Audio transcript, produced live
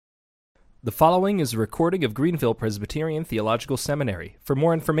The following is a recording of Greenville Presbyterian Theological Seminary. For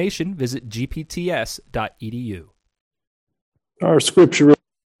more information, visit gpts.edu. Our scripture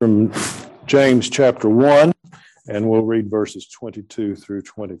from James chapter 1, and we'll read verses 22 through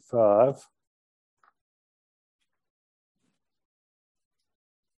 25.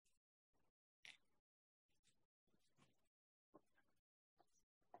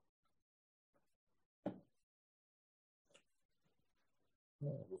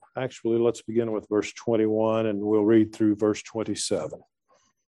 Actually, let's begin with verse 21, and we'll read through verse 27.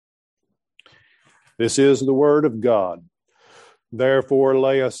 This is the word of God. Therefore,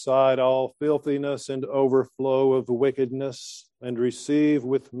 lay aside all filthiness and overflow of wickedness, and receive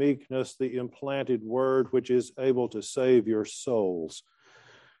with meekness the implanted word which is able to save your souls.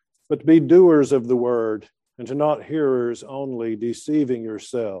 But be doers of the word, and not hearers only, deceiving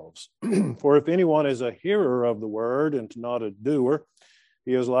yourselves. For if anyone is a hearer of the word and not a doer,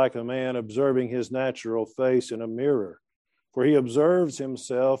 he is like a man observing his natural face in a mirror. For he observes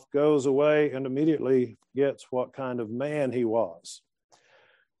himself, goes away, and immediately forgets what kind of man he was.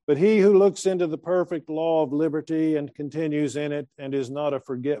 But he who looks into the perfect law of liberty and continues in it, and is not a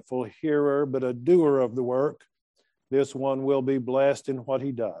forgetful hearer, but a doer of the work, this one will be blessed in what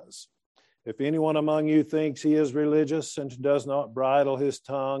he does. If anyone among you thinks he is religious and does not bridle his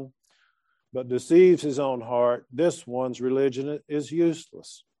tongue, but deceives his own heart, this one's religion is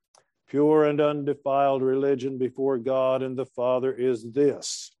useless. Pure and undefiled religion before God and the Father is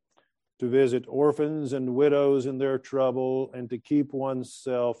this: to visit orphans and widows in their trouble, and to keep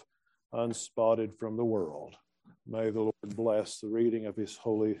oneself unspotted from the world. May the Lord bless the reading of his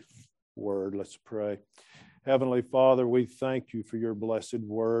holy word. Let's pray. Heavenly Father, we thank you for your blessed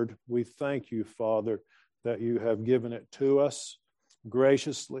word. We thank you, Father, that you have given it to us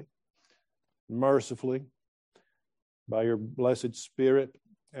graciously, mercifully, by your blessed Spirit.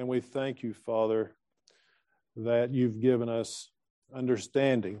 And we thank you, Father, that you've given us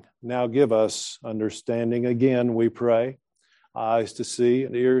understanding. Now give us understanding again, we pray. Eyes to see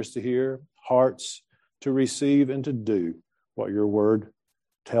and ears to hear, hearts to receive and to do what your word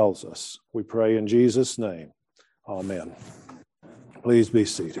tells us. We pray in Jesus' name. Amen. Please be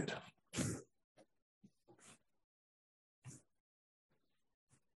seated.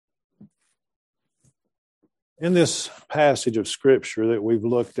 In this passage of Scripture that we've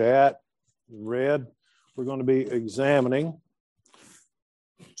looked at and read, we're going to be examining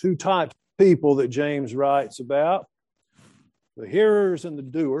two types of people that James writes about: the hearers and the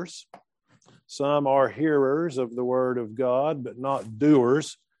doers. Some are hearers of the Word of God, but not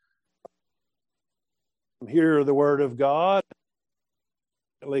doers. Hear the Word of God,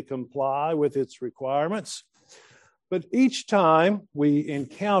 comply with its requirements. But each time we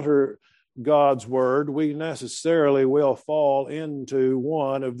encounter God's word, we necessarily will fall into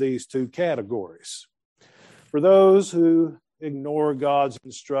one of these two categories. For those who ignore God's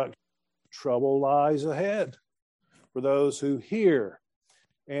instruction, trouble lies ahead. For those who hear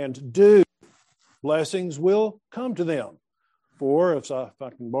and do, blessings will come to them. For, if I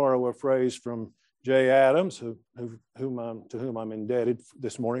can borrow a phrase from Jay Adams, to whom I'm indebted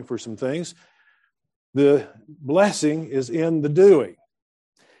this morning for some things, the blessing is in the doing.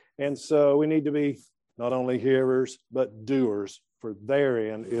 And so we need to be not only hearers, but doers, for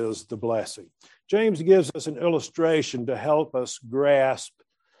therein is the blessing. James gives us an illustration to help us grasp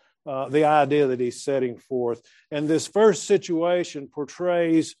the idea that he's setting forth. And this first situation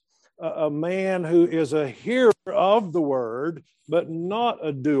portrays a man who is a hearer of the word, but not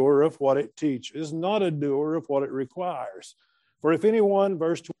a doer of what it teaches, not a doer of what it requires. For if anyone,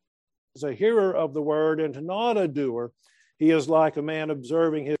 verse 20, is a hearer of the word and not a doer, he is like a man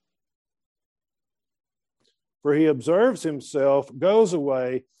observing his. For he observes himself, goes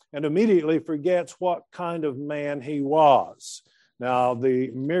away, and immediately forgets what kind of man he was. Now, the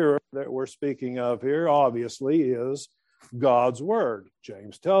mirror that we're speaking of here, obviously, is God's Word.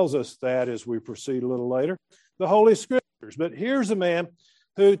 James tells us that as we proceed a little later, the Holy Scriptures. But here's a man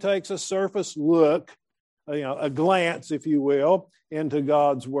who takes a surface look, a glance, if you will, into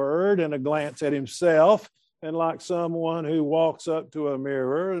God's Word, and a glance at himself. And like someone who walks up to a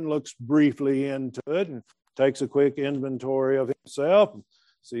mirror and looks briefly into it and takes a quick inventory of himself,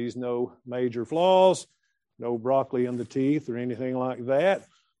 sees no major flaws, no broccoli in the teeth or anything like that,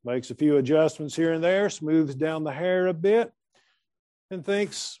 makes a few adjustments here and there, smooths down the hair a bit, and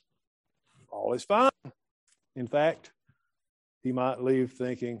thinks all is fine. In fact, he might leave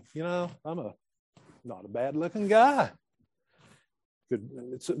thinking, I'm not a bad-looking guy.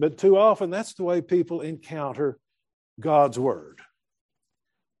 But too often, that's the way people encounter God's Word.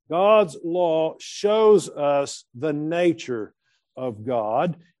 God's law shows us the nature of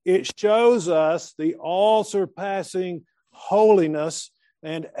God, It shows us the all-surpassing holiness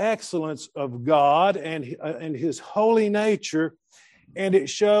and excellence of God and His holy nature, and it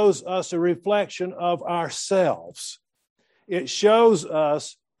shows us a reflection of ourselves. It shows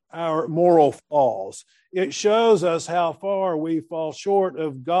us our moral flaws. It shows us how far we fall short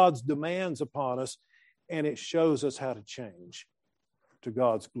of God's demands upon us, and it shows us how to change to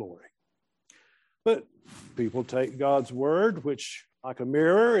God's glory. But people take God's word, which, like a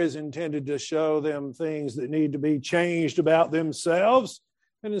mirror, is intended to show them things that need to be changed about themselves,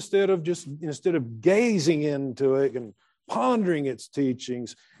 and instead of gazing into it and pondering its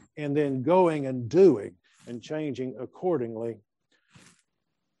teachings and then going and doing and changing accordingly,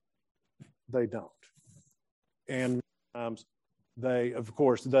 they don't. And sometimes they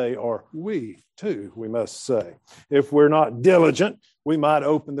are we too, we must say. If we're not diligent, we might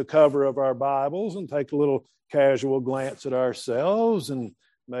open the cover of our Bibles and take a little casual glance at ourselves and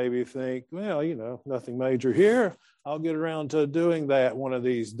maybe think, well, nothing major here. I'll get around to doing that one of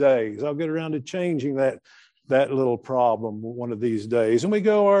these days. I'll get around to changing that little problem one of these days. And we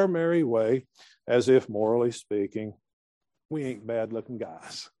go our merry way as if, morally speaking, we ain't bad-looking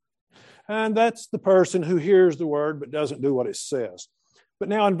guys. And that's the person who hears the word but doesn't do what it says. But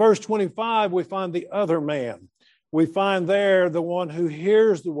now in verse 25, we find the other man. We find there the one who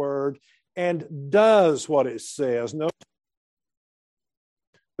hears the word and does what it says. No,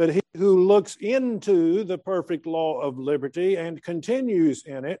 but he who looks into the perfect law of liberty and continues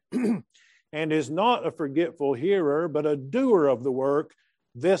in it and is not a forgetful hearer, but a doer of the work,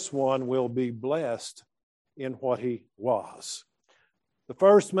 this one will be blessed in what he was. The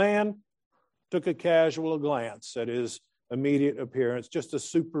first man took a casual glance at his immediate appearance, just a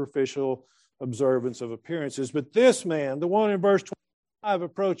superficial observance of appearances. But this man, the one in verse 25,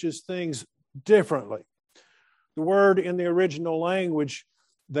 approaches things differently. The word in the original language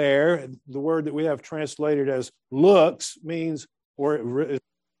there, the word that we have translated as looks, means, or it is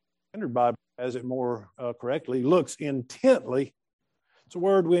rendered by as it more correctly, looks intently. It's a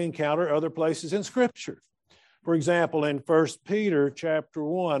word we encounter other places in Scripture. For example, in 1 Peter chapter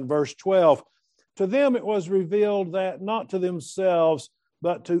 1, verse 12, to them it was revealed that not to themselves,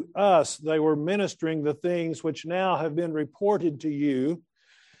 but to us they were ministering the things which now have been reported to you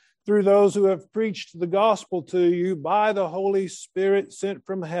through those who have preached the gospel to you by the Holy Spirit sent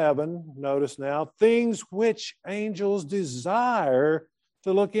from heaven. Notice now, things which angels desire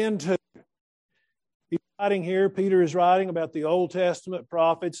to look into. He's writing here, Peter is writing about the Old Testament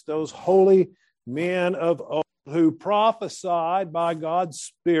prophets, those holy men of old who prophesied by God's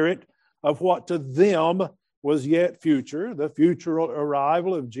Spirit of what to them was yet future, the future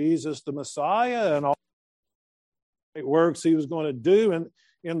arrival of Jesus the Messiah and all the works he was going to do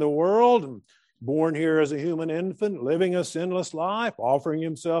in the world, and born here as a human infant, living a sinless life, offering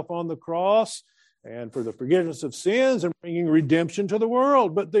himself on the cross and for the forgiveness of sins and bringing redemption to the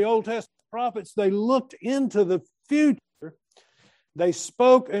world. But the Old Testament prophets, they looked into the future. They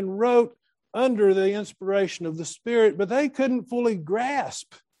spoke and wrote under the inspiration of the Spirit, but they couldn't fully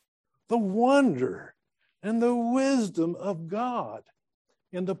grasp the wonder and the wisdom of God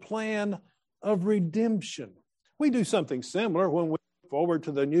in the plan of redemption. We do something similar when we look forward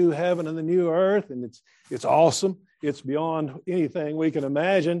to the new heaven and the new earth, and it's awesome. It's beyond anything we can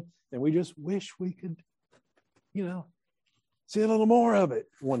imagine, and we just wish we could, see a little more of it.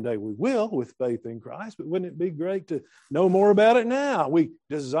 One day we will with faith in Christ, but wouldn't it be great to know more about it now? We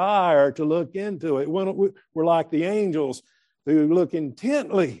desire to look into it. We're like the angels who look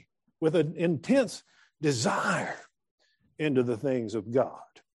intently with an intense desire into the things of God.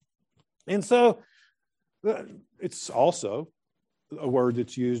 And so it's also a word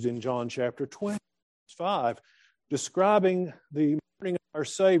that's used in John chapter 25, describing the morning of our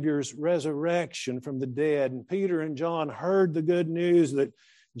Savior's resurrection from the dead. And Peter and John heard the good news that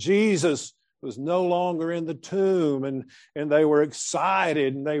Jesus was no longer in the tomb, and they were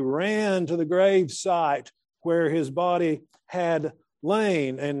excited, and they ran to the grave site where his body had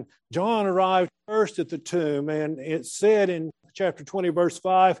lain. And John arrived first at the tomb, and it said in chapter 20, verse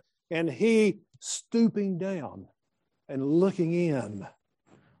 5, and he, stooping down and looking in,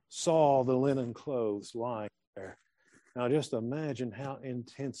 saw the linen clothes lying there. Now just imagine how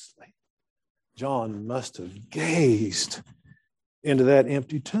intensely John must have gazed into that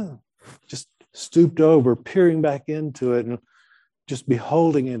empty tomb, just stooped over, peering back into it, and just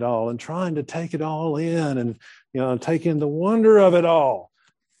beholding it all and trying to take it all in and take in the wonder of it all.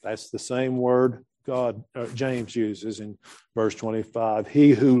 That's the same word James uses in verse 25.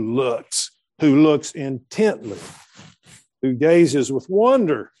 He who looks intently, who gazes with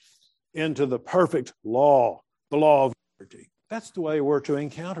wonder into the perfect law, the law of liberty. That's the way we're to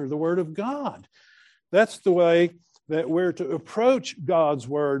encounter the Word of God. That's the way that we're to approach God's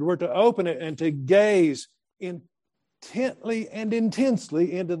Word. We're to open it and to gaze intently and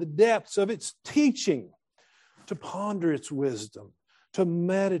intensely into the depths of its teaching, to ponder its wisdom, to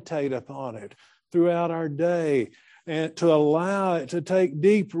meditate upon it throughout our day, and to allow it to take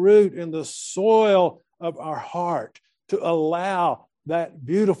deep root in the soil of our heart, to allow that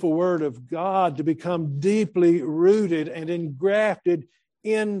beautiful Word of God to become deeply rooted and engrafted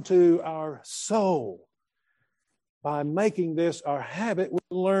into our soul. By making this our habit, we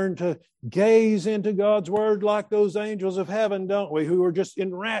learn to gaze into God's Word like those angels of heaven, don't we, who are just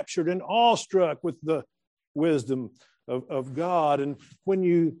enraptured and awestruck with the wisdom of God. And when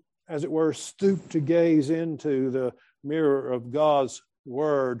you, as it were, stoop to gaze into the mirror of God's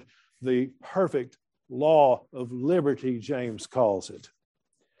Word, the perfect law of liberty, James calls it,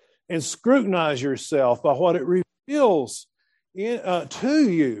 and scrutinize yourself by what it reveals to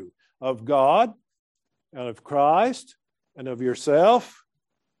you of God and of Christ and of yourself,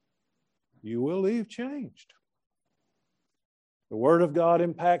 you will leave changed. The Word of God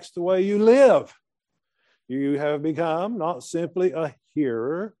impacts the way you live. You have become not simply a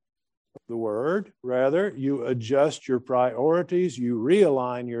hearer of the Word, rather, you adjust your priorities, you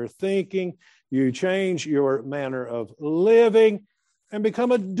realign your thinking, you change your manner of living, and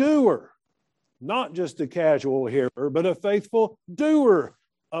become a doer, not just a casual hearer, but a faithful doer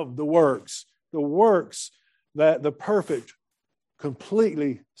of the works that the perfect,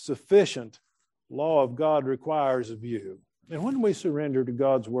 completely sufficient law of God requires of you. And when we surrender to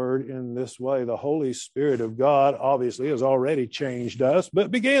God's Word in this way, the Holy Spirit of God obviously has already changed us,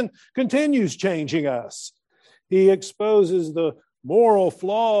 but continues changing us. He exposes the moral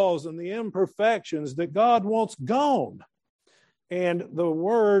flaws and the imperfections that God wants gone. And the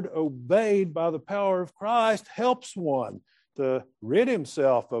Word obeyed by the power of Christ helps one to rid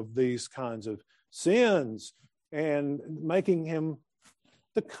himself of these kinds of sins and making him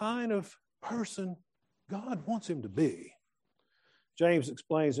the kind of person God wants him to be. James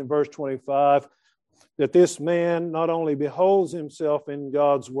explains in verse 25 that this man not only beholds himself in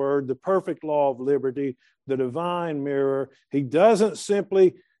God's Word, the perfect law of liberty, the divine mirror, he doesn't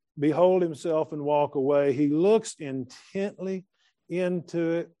simply behold himself and walk away. He looks intently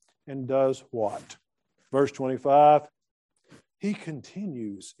into it and does what? Verse 25, he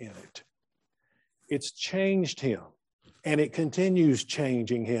continues in it. It's changed him, and it continues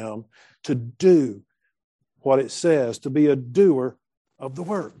changing him to do what it says, to be a doer of the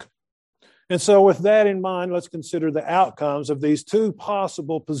work. And so with that in mind, let's consider the outcomes of these two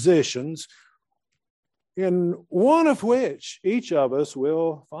possible positions, in one of which each of us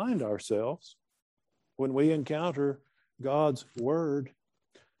will find ourselves when we encounter God's Word.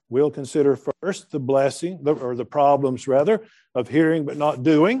 We'll consider first the the problems of hearing but not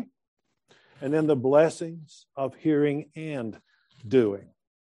doing, and then the blessings of hearing and doing.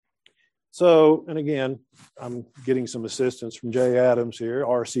 So, and again, I'm getting some assistance from Jay Adams here,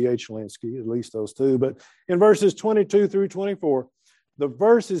 R.C.H. Linsky, at least those two. But in verses 22 through 24, the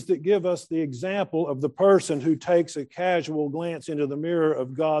verses that give us the example of the person who takes a casual glance into the mirror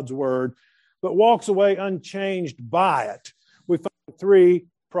of God's Word, but walks away unchanged by it, we find three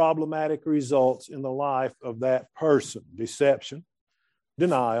problematic results in the life of that person: deception,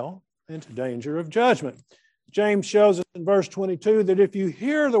 denial, and danger of judgment. James shows us in verse 22 that if you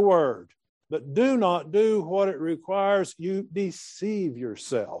hear the Word, but do not do what it requires, you deceive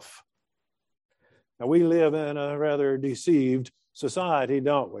yourself. Now, we live in a rather deceived society,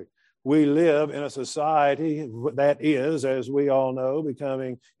 don't we? We live in a society that is, as we all know,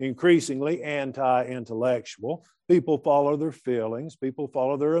 becoming increasingly anti-intellectual. People follow their feelings. People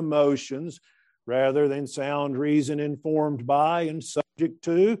follow their emotions rather than sound reason informed by and subject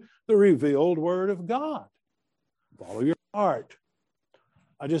to the revealed Word of God. Follow your heart.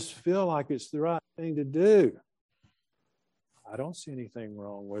 I just feel like it's the right thing to do. I don't see anything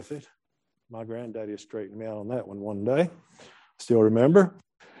wrong with it. My granddaddy straightened me out on that one day. Still remember.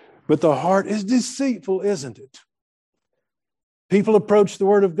 But the heart is deceitful, isn't it? People approach the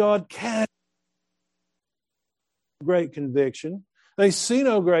Word of God with great conviction. They see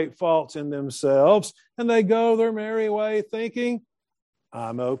no great faults in themselves, and they go their merry way thinking,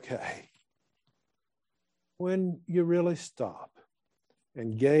 I'm okay. When you really stop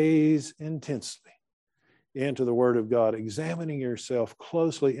and gaze intensely into the Word of God, examining yourself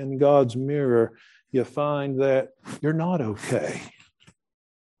closely in God's mirror, you find that you're not okay.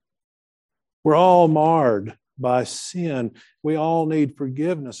 We're all marred by sin. We all need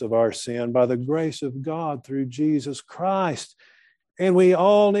forgiveness of our sin by the grace of God through Jesus Christ. And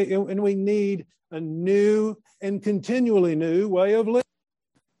we need a new and continually new way of living.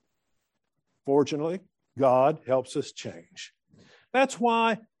 Fortunately, God helps us change. That's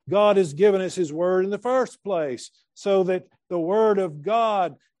why God has given us His Word in the first place, so that the Word of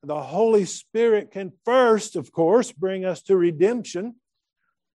God, the Holy Spirit, can first, of course, bring us to redemption,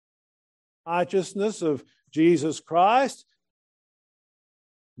 righteousness of Jesus Christ,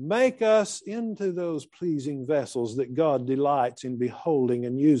 make us into those pleasing vessels that God delights in beholding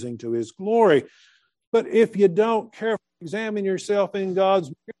and using to His glory. But if you don't carefully examine yourself in God's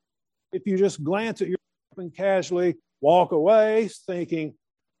mirror, if you just glance at yourself and casually walk away thinking,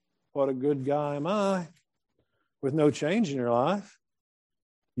 what a good guy am I, with no change in your life,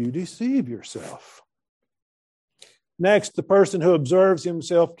 you deceive yourself. Next, the person who observes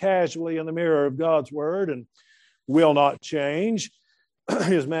himself casually in the mirror of God's Word and will not change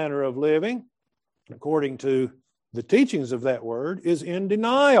his manner of living, according to the teachings of that Word, is in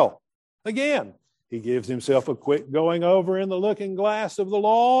denial. Again, he gives himself a quick going over in the looking glass of the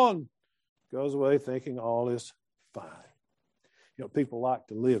law and goes away thinking all is fine. You know, people like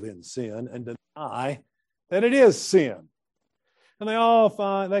to live in sin and deny that it is sin. And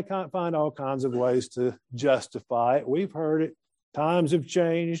they can't find all kinds of ways to justify it. We've heard it. Times have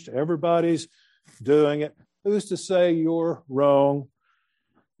changed. Everybody's doing it. Who's to say you're wrong?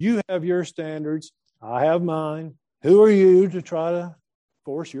 You have your standards. I have mine. Who are you to try to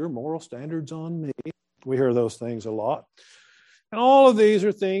force your moral standards on me? We hear those things a lot. And all of these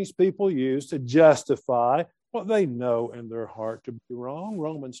are things people use to justify what they know in their heart to be wrong.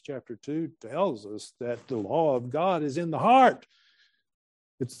 Romans chapter 2 tells us that the law of God is in the heart.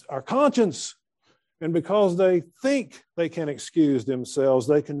 It's our conscience. And because they think they can excuse themselves,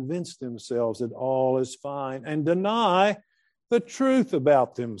 they convince themselves that all is fine and deny the truth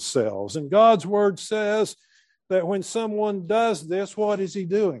about themselves. And God's Word says that when someone does this, what is he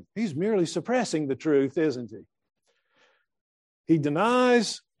doing? He's merely suppressing the truth, isn't he? He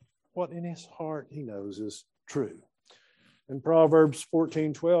denies what in his heart he knows is true. And Proverbs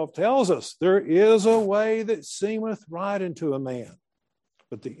 14:12 tells us, there is a way that seemeth right unto a man,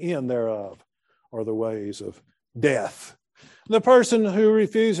 but the end thereof are the ways of death. The person who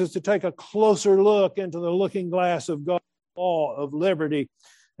refuses to take a closer look into the looking glass of God's law of liberty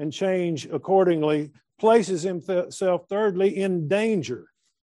and change accordingly places himself, thirdly, in danger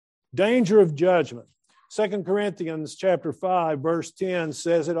of judgment. 2 Corinthians chapter 5, verse 10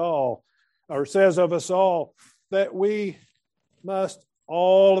 says it all, or says of us all, that we must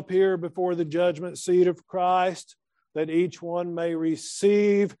all appear before the judgment seat of Christ, that each one may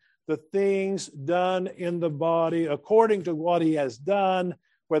receive the things done in the body according to what he has done,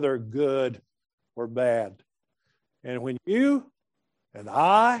 whether good or bad. And when you and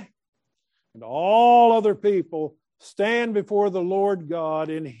I and all other people stand before the Lord God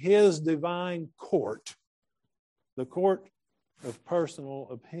in His divine court, the court of personal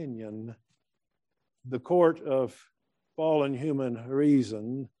opinion, the court of fallen human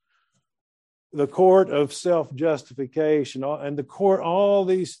reason, the court of self-justification, and the court, all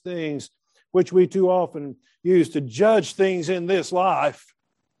these things which we too often use to judge things in this life,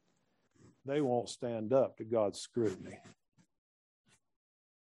 they won't stand up to God's scrutiny.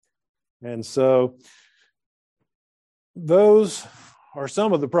 And so those are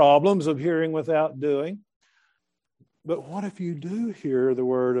some of the problems of hearing without doing. But what if you do hear the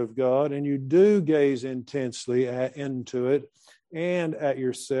Word of God and you do gaze intensely into it and at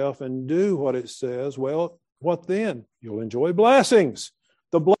yourself and do what it says? Well, what then? You'll enjoy blessings,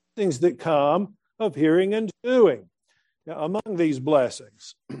 the blessings that come of hearing and doing. Now, among these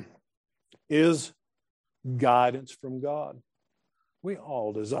blessings is guidance from God. We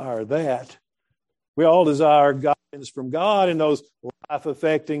all desire that. We all desire guidance from God in those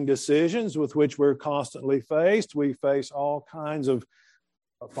life-affecting decisions with which we're constantly faced. We face all kinds of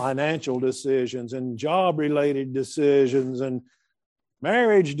financial decisions and job-related decisions and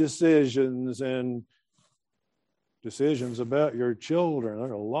marriage decisions and decisions about your children. There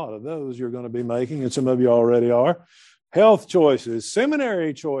are a lot of those you're going to be making, and some of you already are. Health choices,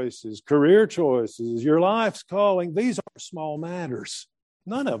 seminary choices, career choices, your life's calling. These aren't small matters.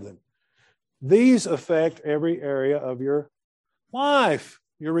 None of them. These affect every area of your life,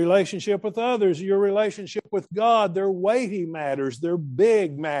 your relationship with others, your relationship with God. They're weighty matters. They're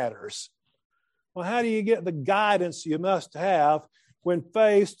big matters. Well, how do you get the guidance you must have when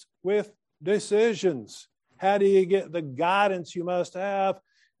faced with decisions? How do you get the guidance you must have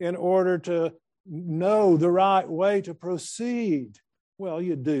in order to know the right way to proceed? Well,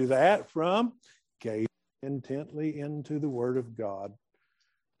 you do that from gazing intently into the Word of God.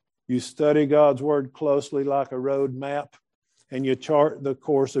 You study God's Word closely like a road map, and you chart the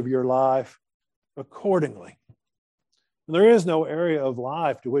course of your life accordingly. And there is no area of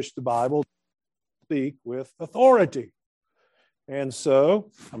life to which the Bible speaks with authority. And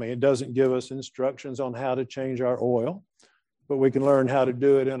so, it doesn't give us instructions on how to change our oil, but we can learn how to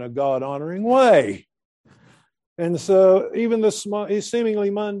do it in a God-honoring way. And so even the seemingly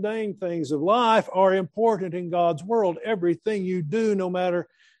mundane things of life are important in God's world. Everything you do, no matter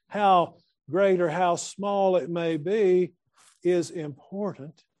how great or how small it may be, is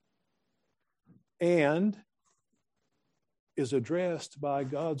important and is addressed by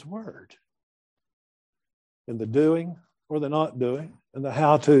God's word in the doing or the not doing and the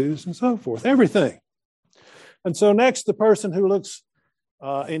how-tos and so forth, everything. And so next, the person who looks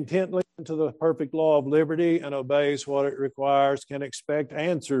intently into the perfect law of liberty and obeys what it requires can expect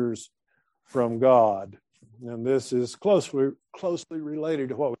answers from God. And this is closely related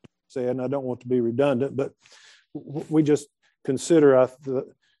to what we said, and I don't want to be redundant, but we just consider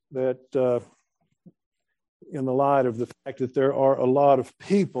that in the light of the fact that there are a lot of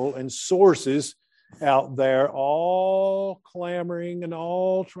people and sources out there all clamoring and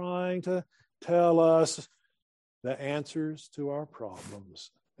all trying to tell us the answers to our problems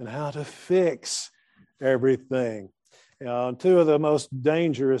and how to fix everything. Two of the most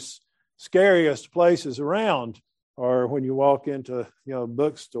dangerous, scariest places around are when you walk into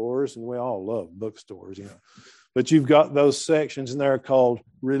bookstores, and we all love bookstores, but you've got those sections and they're called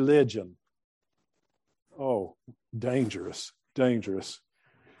religion. Oh, dangerous.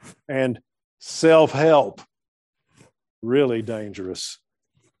 And self-help, really dangerous.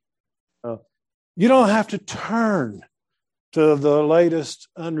 You don't have to turn to the latest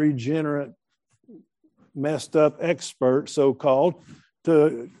unregenerate, messed up expert, so-called,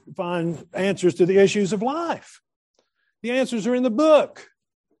 to find answers to the issues of life. The answers are in the book,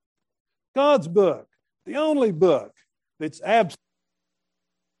 God's book, the only book that's absolute.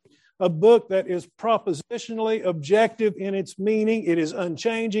 A book that is propositionally objective in its meaning. It is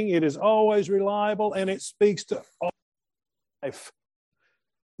unchanging. It is always reliable, and it speaks to all life.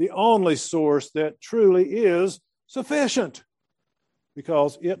 The only source that truly is sufficient,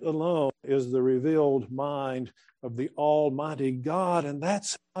 because it alone is the revealed mind of the Almighty God, and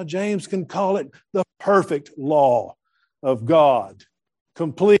that's how James can call it the perfect law of God.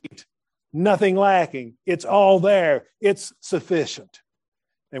 Complete, nothing lacking. It's all there. It's sufficient.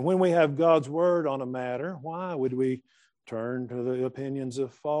 And when we have God's word on a matter, why would we turn to the opinions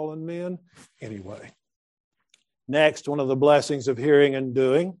of fallen men anyway? Next, one of the blessings of hearing and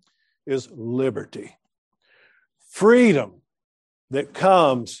doing is liberty. Freedom that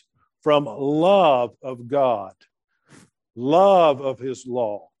comes from love of God, love of His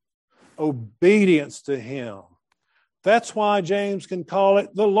law, obedience to Him. That's why James can call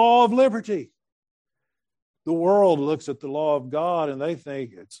it the law of liberty. The world looks at the law of God and they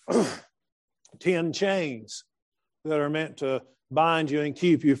think it's 10 chains that are meant to bind you and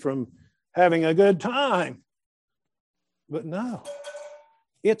keep you from having a good time. But no,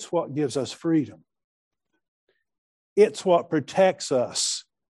 it's what gives us freedom. It's what protects us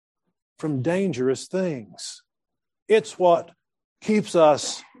from dangerous things. It's what keeps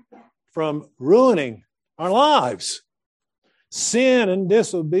us from ruining our lives. Sin and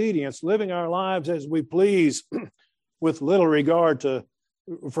disobedience, living our lives as we please with little regard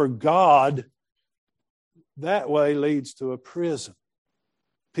for God, that way leads to a prison.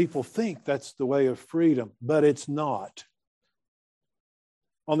 People think that's the way of freedom, but it's not.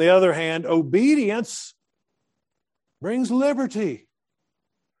 On the other hand, obedience brings liberty.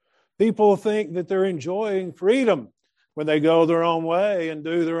 People think that they're enjoying freedom when they go their own way and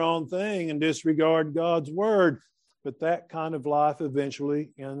do their own thing and disregard God's word. But that kind of life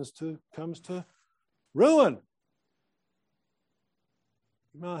eventually comes to ruin.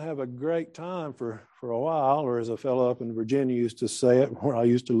 You might have a great time for a while, or as a fellow up in Virginia used to say it, where I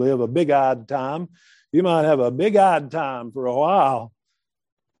used to live, a big-eyed time. You might have a big-eyed time for a while.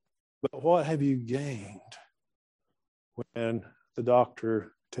 But what have you gained when the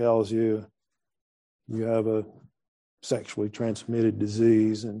doctor tells you you have a sexually transmitted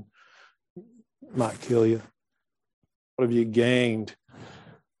disease and might kill you? What have you gained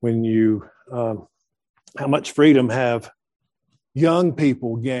when you, how much freedom have young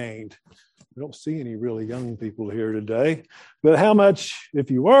people gained? We don't see any really young people here today, but how much, if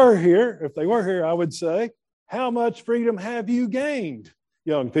they were here, I would say, how much freedom have you gained,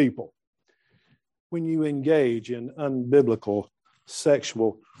 young people, when you engage in unbiblical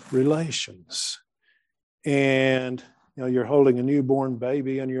sexual relations? And you're holding a newborn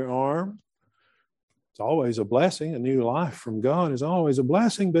baby in your arm. It's always a blessing. A new life from God is always a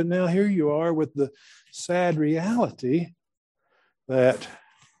blessing. But now here you are with the sad reality that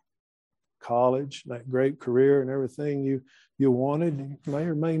college, that great career and everything you wanted. You may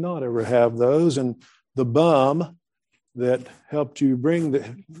or may not ever have those. And the bum that helped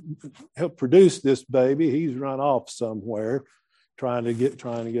produce this baby, he's run off somewhere trying to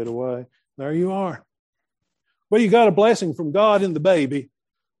get away. There you are. Well, you got a blessing from God in the baby,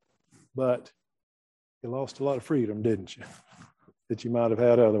 but you lost a lot of freedom, didn't you? That you might have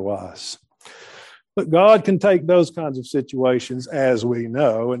had otherwise. But God can take those kinds of situations, as we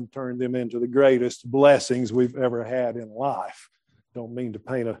know, and turn them into the greatest blessings we've ever had in life. Don't mean to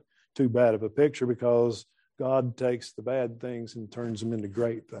paint too bad of a picture, because God takes the bad things and turns them into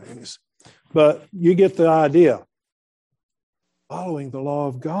great things. But you get the idea. Following the law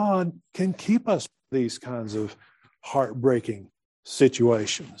of God can keep us from these kinds of heartbreaking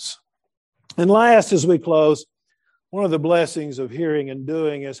situations. And last, as we close, one of the blessings of hearing and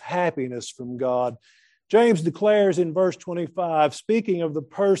doing is happiness from God. James declares in verse 25, speaking of the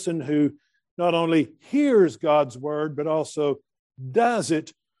person who not only hears God's word, but also does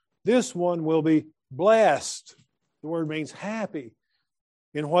it, this one will be blessed. The word means happy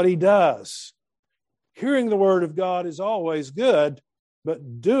in what he does. Hearing the word of God is always good,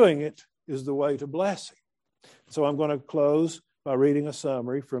 but doing it is the way to blessing. So I'm going to close by reading a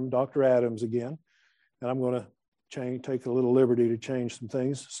summary from Dr. Adams again, and I'm going to take a little liberty to change some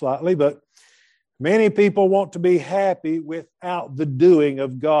things slightly, but many people want to be happy without the doing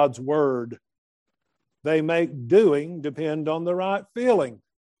of God's word. They make doing depend on the right feeling.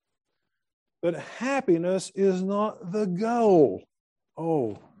 But happiness is not the goal.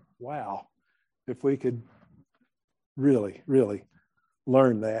 Oh, wow. If we could really, really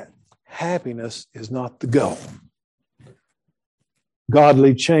learn that. Happiness is not the goal.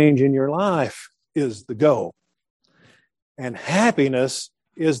 Godly change in your life is the goal. And happiness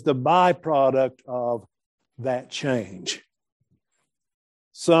is the byproduct of that change.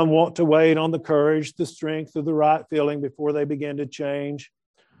 Some want to wait on the courage, the strength of the right feeling before they begin to change.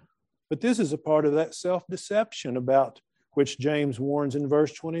 But this is a part of that self-deception about which James warns in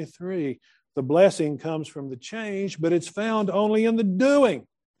verse 23. The blessing comes from the change, but it's found only in the doing.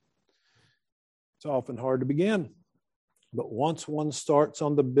 It's often hard to begin. But once one starts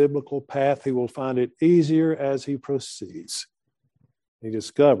on the biblical path, he will find it easier as he proceeds. He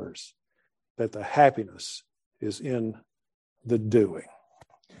discovers that the happiness is in the doing.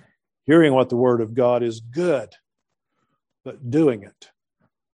 Hearing what the Word of God is good, but doing it,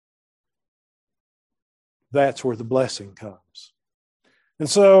 that's where the blessing comes. And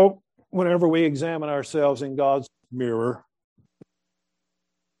so, whenever we examine ourselves in God's mirror,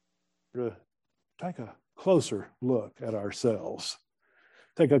 to take a closer look at ourselves.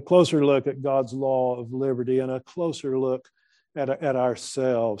 Take a closer look at God's law of liberty and a closer look at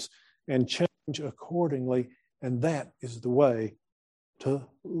ourselves and change accordingly. And that is the way to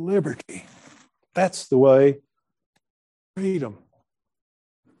liberty. That's the way to freedom.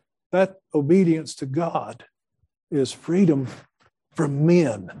 That obedience to God is freedom from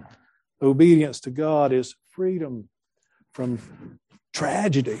men. Obedience to God is freedom from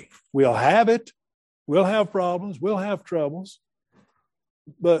tragedy. We'll have it. We'll have problems, we'll have troubles,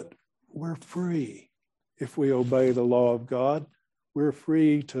 but we're free if we obey the law of God. We're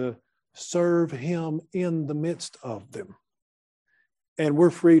free to serve Him in the midst of them. And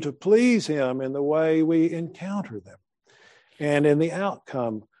we're free to please Him in the way we encounter them and in the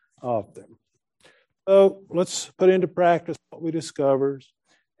outcome of them. So let's put into practice what we discover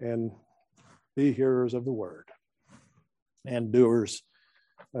and be hearers of the word and doers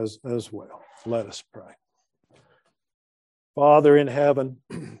as well. Let us pray. Father in heaven,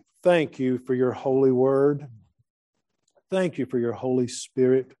 thank you for your holy word. Thank you for your Holy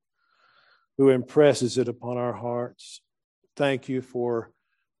Spirit who impresses it upon our hearts. Thank you for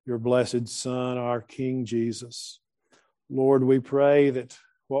your blessed Son, our King Jesus. Lord, we pray that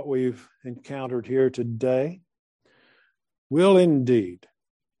what we've encountered here today will indeed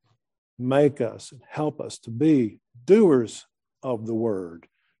make us and help us to be doers of the word,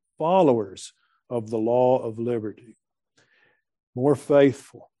 followers of the law of liberty, more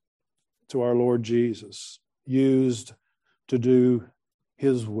faithful to our Lord Jesus, used to do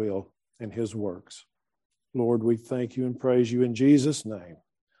His will and His works. Lord, we thank you and praise you in Jesus' name.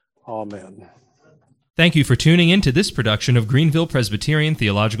 Amen. Thank you for tuning in to this production of Greenville Presbyterian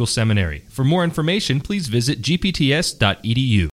Theological Seminary. For more information, please visit gpts.edu.